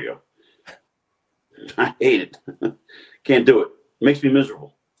fast cardio. I hate it. Can't do it. Makes me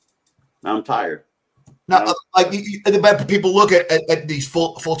miserable. I'm tired. Now, people look at these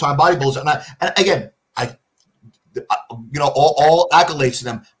full-time bodybuilders, and again, all accolades to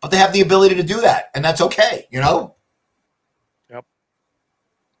them, but they have the ability to do that, and that's okay. Yep.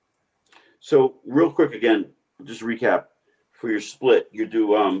 So real quick, again, just recap for your split. You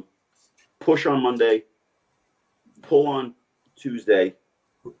do push on Monday, pull on Tuesday,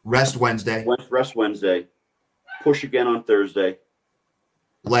 rest Wednesday, push again on Thursday,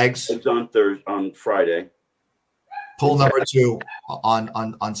 legs on Friday, pull number 2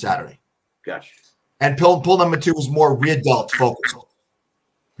 on Saturday. Gotcha. And pull number 2 is more rear delt focused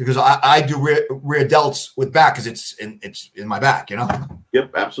because I do rear delts with back because it's in my back.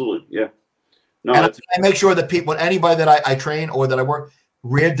 Yep, absolutely. Yeah. No, and I make sure that anybody that I train or that I work,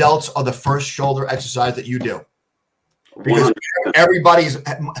 rear delts are the first shoulder exercise that you do. Because 100%. Everybody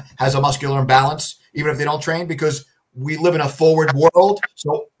has a muscular imbalance, even if they don't train, because we live in a forward world.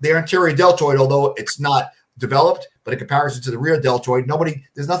 So their anterior deltoid, although it's not developed, but in comparison to the rear deltoid,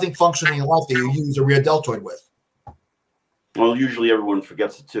 there's nothing functioning in life that you use a rear deltoid with. Well, usually everyone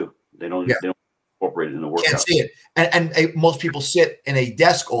forgets it too. They don't incorporate it in the workout. Can't see it. And most people sit in a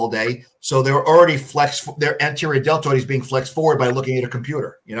desk all day, so they're already flexed. Their anterior deltoid is being flexed forward by looking at a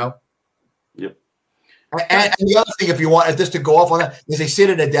computer, you know? Yep. And the other thing, if you want this to go off on that, is they sit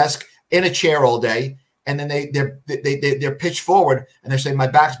at a desk in a chair all day, and then they're pitched forward, and they're saying, my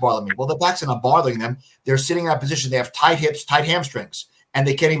back's bothering me. Well, the back's not bothering them. They're sitting in that position. They have tight hips, tight hamstrings, and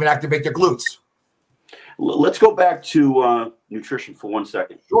they can't even activate their glutes. Let's go back to nutrition for 1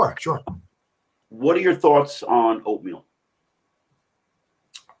 second. Sure. What are your thoughts on oatmeal?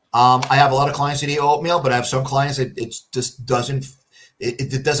 I have a lot of clients that eat oatmeal, but I have some clients that it just doesn't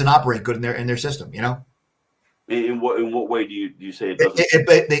operate good in their system, you know? In what way do you say it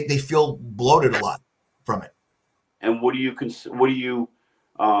doesn't? They feel bloated a lot from it. And what do you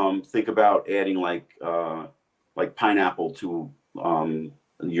think about adding like pineapple to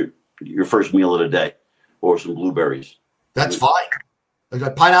your first meal of the day, or some blueberries? That's fine.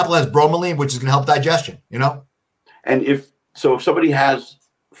 Like pineapple has bromelain, which is going to help digestion, you know? And if somebody has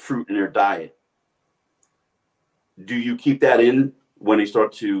fruit in their diet, do you keep that in when they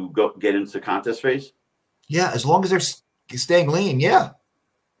start to get into the contest phase? Yeah, as long as they're staying lean, yeah.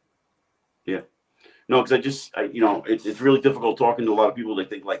 Yeah. No, because it's really difficult talking to a lot of people. They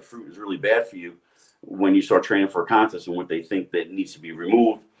think like fruit is really bad for you when you start training for a contest, and what they think that needs to be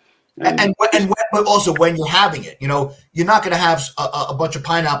removed. But also when you're having it, you know, you're not going to have a bunch of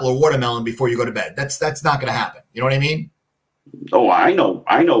pineapple or watermelon before you go to bed. That's not going to happen. You know what I mean? Oh, I know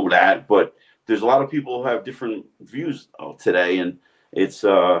that, but there's a lot of people who have different views today, and it's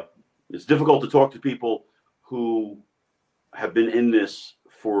difficult to talk to people who have been in this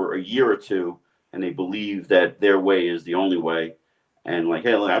for a year or two, and they believe that their way is the only way. And like,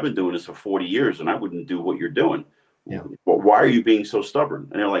 hey, look, I've been doing this for 40 years, and I wouldn't do what you're doing. Yeah. Well, why are you being so stubborn?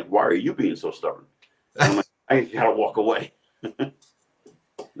 And they're like, why are you being so stubborn? And I'm like, I gotta walk away.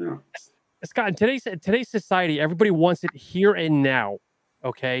 Yeah. Scott, in today's society, everybody wants it here and now.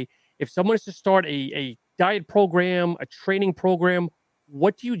 Okay. If someone is to start a diet program, a training program,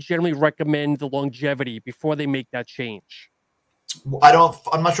 what do you generally recommend the longevity before they make that change?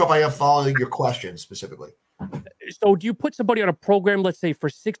 I'm not sure if I follow your question specifically. So do you put somebody on a program, let's say for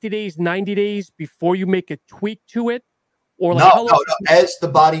 60 days, 90 days before you make a tweak to it? Or like no. As the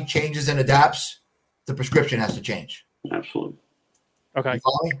body changes and adapts, the prescription has to change. Absolutely. Okay. You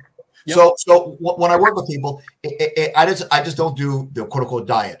follow me? Yep. So when I work with people, I just don't do the quote unquote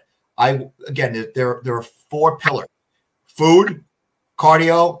diet. There are 4 pillars: food,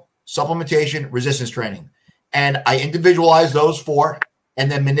 cardio, supplementation, resistance training. And I individualize those 4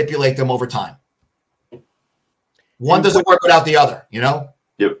 and then manipulate them over time. One doesn't work without the other, you know?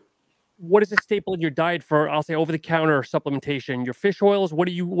 Yep. What is a staple in your diet for, I'll say, over-the-counter supplementation? Your fish oils, what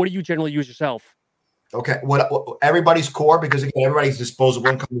do you generally use yourself? Okay. What everybody's core, because again, everybody's disposable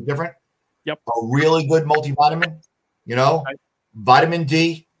income is different. Yep. A really good multivitamin, you know, right. Vitamin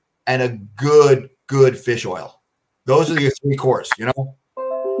D, and a good fish oil. Those are your 3 cores, you know?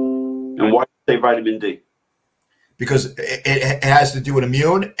 And why do you say vitamin D? Because it has to do with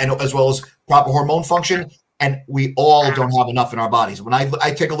immune and as well as proper hormone function. And we all don't have enough in our bodies. When I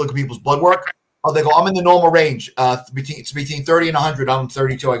take a look at people's blood work, they go, I'm in the normal range. It's between 30 and 100. I'm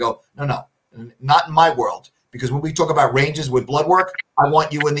 32. I go, no, not in my world. Because when we talk about ranges with blood work, I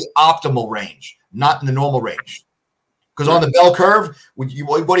want you in the optimal range, not in the normal range. Because on the bell curve, what do you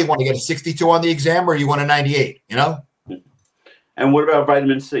want to get, a 62 on the exam, or you want a 98, you know? And what about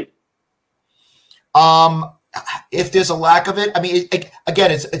vitamin C? If there's a lack of it, I mean,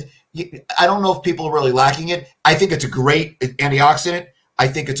 again, I don't know if people are really lacking it. I think it's a great antioxidant. I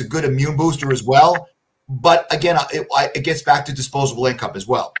think it's a good immune booster as well. But again, it gets back to disposable income as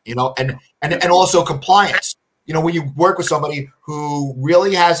well, you know, and also compliance. You know, when you work with somebody who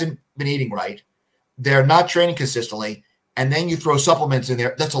really hasn't been eating right, they're not training consistently, and then you throw supplements in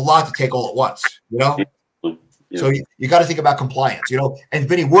there, that's a lot to take all at once, you know? Yeah. So you got to think about compliance, you know? And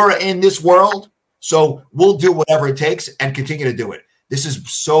Vinny, we're in this world, so we'll do whatever it takes and continue to do it. This is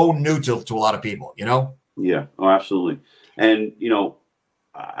so new to a lot of people, you know? Yeah, oh, absolutely. And, you know,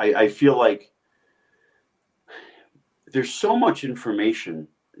 I feel like there's so much information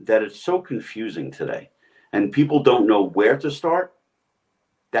that it's so confusing today, and people don't know where to start.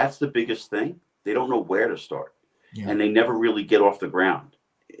 That's the biggest thing. They don't know where to start, and they never really get off the ground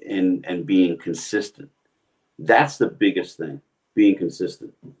and being consistent. That's the biggest thing, being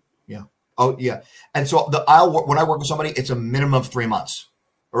consistent. Yeah. Oh, yeah. And so when I work with somebody, it's a minimum of 3 months.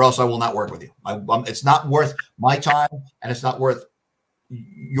 or else I will not work with you. It's not worth my time, and it's not worth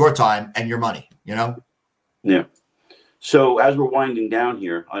your time and your money, you know? Yeah. So as we're winding down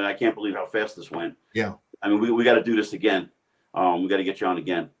here, I can't believe how fast this went. Yeah. I mean, we got to do this again. We got to get you on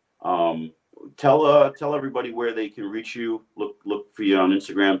again. Tell everybody where they can reach you. Look for you on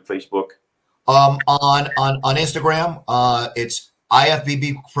Instagram, Facebook. On Instagram, it's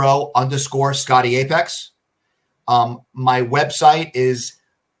IFBB Pro _ Scotty Apex. My website is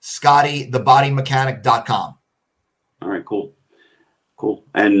ScottyTheBodyMechanic.com. All right, cool.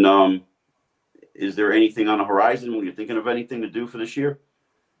 And is there anything on the horizon when you're thinking of anything to do for this year?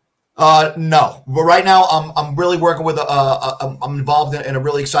 No, but right now I'm really working with I'm involved in a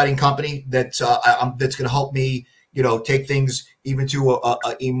really exciting company that's going to help me, you know, take things even to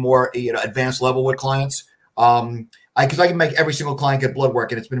a more, you know, advanced level with clients. Because I can make every single client get blood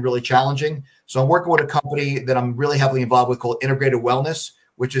work, and it's been really challenging. So I'm working with a company that I'm really heavily involved with called Integrated Wellness,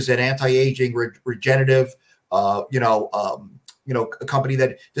 which is an anti-aging, regenerative, a company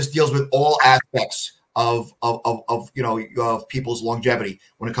that just deals with all aspects of people's longevity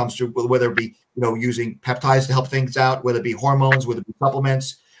when it comes to whether it be, you know, using peptides to help things out, whether it be hormones, whether it be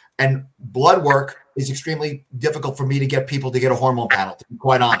supplements. And blood work is extremely difficult for me to get people to get a hormone panel, to be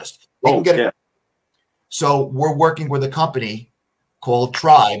quite honest. So we're working with a company called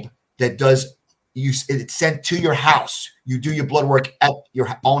Tribe that does it's sent to your house. You do your blood work at your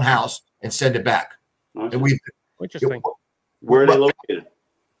own house and send it back. Nice. And Interesting. Where are they located?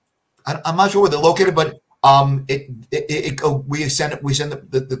 I'm not sure where they're located, but we send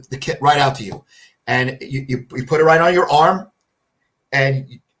the kit right out to you, and you put it right on your arm, and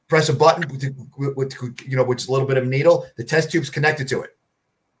you press a button with which is a little bit of a needle. The test tube's connected to it.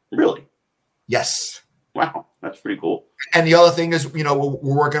 Really? Yes. Wow, that's pretty cool. And the other thing is, you know,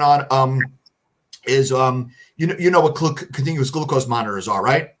 we're working on what continuous glucose monitors are,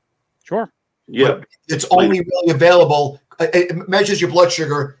 right? Sure. Yeah. But it's only really available. It measures your blood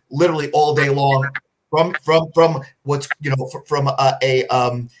sugar literally all day long from what's, you know, from it's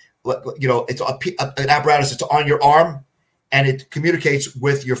an apparatus that's on your arm, and it communicates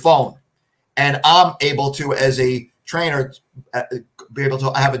with your phone. And I'm able to, as a trainer, be able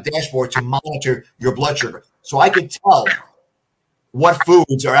to have a dashboard to monitor your blood sugar. So I can tell what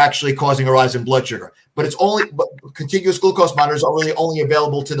foods are actually causing a rise in blood sugar. But contiguous glucose monitors are really only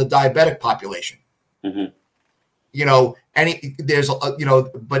available to the diabetic population. Mm-hmm. You know,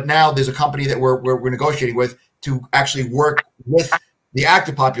 but now there's a company that we're negotiating with to actually work with the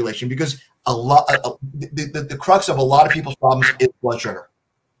active population, because the crux of a lot of people's problems is blood sugar.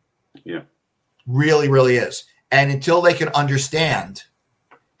 Yeah. Really, really is. And until they can understand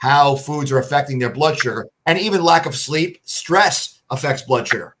how foods are affecting their blood sugar, and even lack of sleep, stress affects blood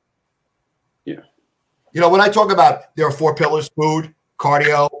sugar. Yeah. You know, when I talk about there are 4 pillars: food,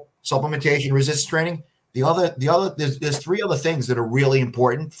 cardio, supplementation, resistance training. There's 3 other things that are really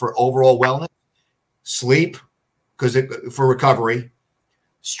important for overall wellness: sleep, for recovery,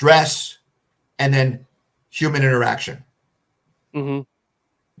 stress, and then human interaction. Mm-hmm.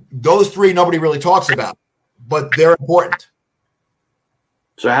 Those 3 nobody really talks about, but they're important.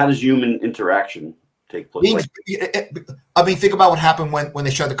 So how does human interaction take place? I mean, think about what happened when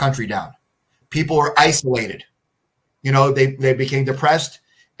they shut the country down. People were isolated. You know, they became depressed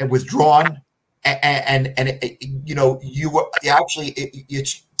and withdrawn. And you know,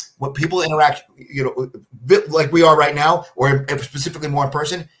 it's when people interact, you know, like we are right now, or specifically more in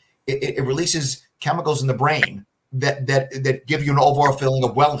person, it releases chemicals in the brain that give you an overall feeling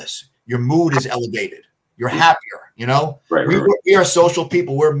of wellness. Your mood is elevated. You're happier, you know? Right. We are social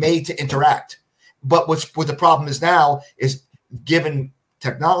people. We're made to interact. But what the problem is now is, given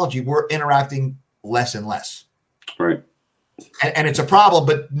technology, we're interacting less and less. Right. And it's a problem,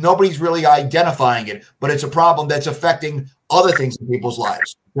 but nobody's really identifying it. But it's a problem that's affecting other things in people's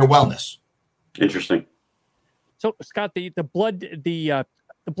lives, their wellness. Interesting. So, Scott, the blood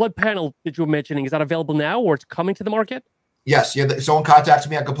panel that you were mentioning, is that available now, or it's coming to the market? Yes. Yeah. If someone contacts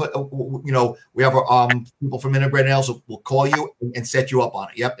me, I can put, you know, we have people from Integrated Nails will call you and set you up on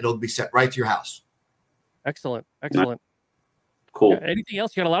it. Yep. It'll be set right to your house. Excellent. Cool. Yeah, anything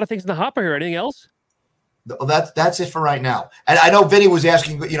else? You got a lot of things in the hopper here. Anything else? That's it for right now. And I know Vinny was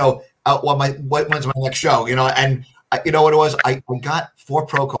asking, you know, when's my next show, you know, and you know what it was? I got 4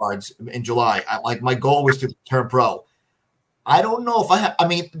 pro cards in July. My goal was to turn pro. I don't know if I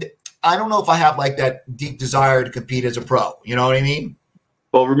don't know if I have like that deep desire to compete as a pro. You know what I mean?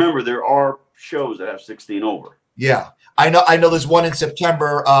 Well, remember, there are shows that have 16 over. Yeah. I know there's one in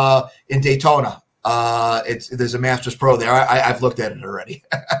September in Daytona. There's a Masters Pro there. I've looked at it already.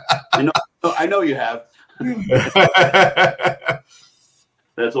 I know you have.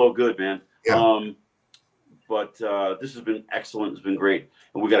 That's all good, man. Yeah. But this has been excellent. It's been great.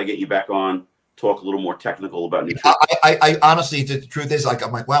 And we got to get you back on, talk a little more technical about nutrition. I honestly, the truth is, like,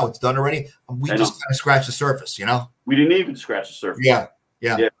 I'm like, wow, it's done already. We just kind of scratched the surface, you know? We didn't even scratch the surface. Yeah.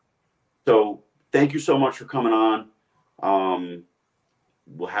 So thank you so much for coming on.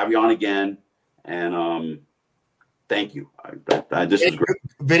 We'll have you on again. And thank you. This is great.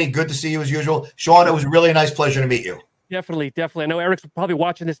 Vinny, good to see you as usual. Sean, it was really a nice pleasure to meet you. Definitely. I know Eric's probably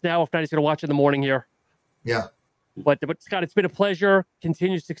watching this now. If not, he's going to watch in the morning here. Yeah. But Scott, it's been a pleasure.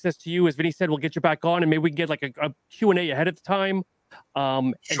 Continued success to you. As Vinny said, we'll get you back on and maybe we can get like a Q&A ahead of the time.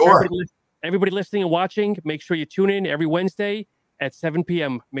 Sure. Everybody listening and watching, make sure you tune in every Wednesday at 7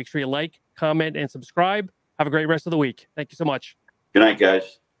 p.m. Make sure you like, comment, and subscribe. Have a great rest of the week. Thank you so much. Good night,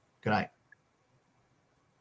 guys. Good night.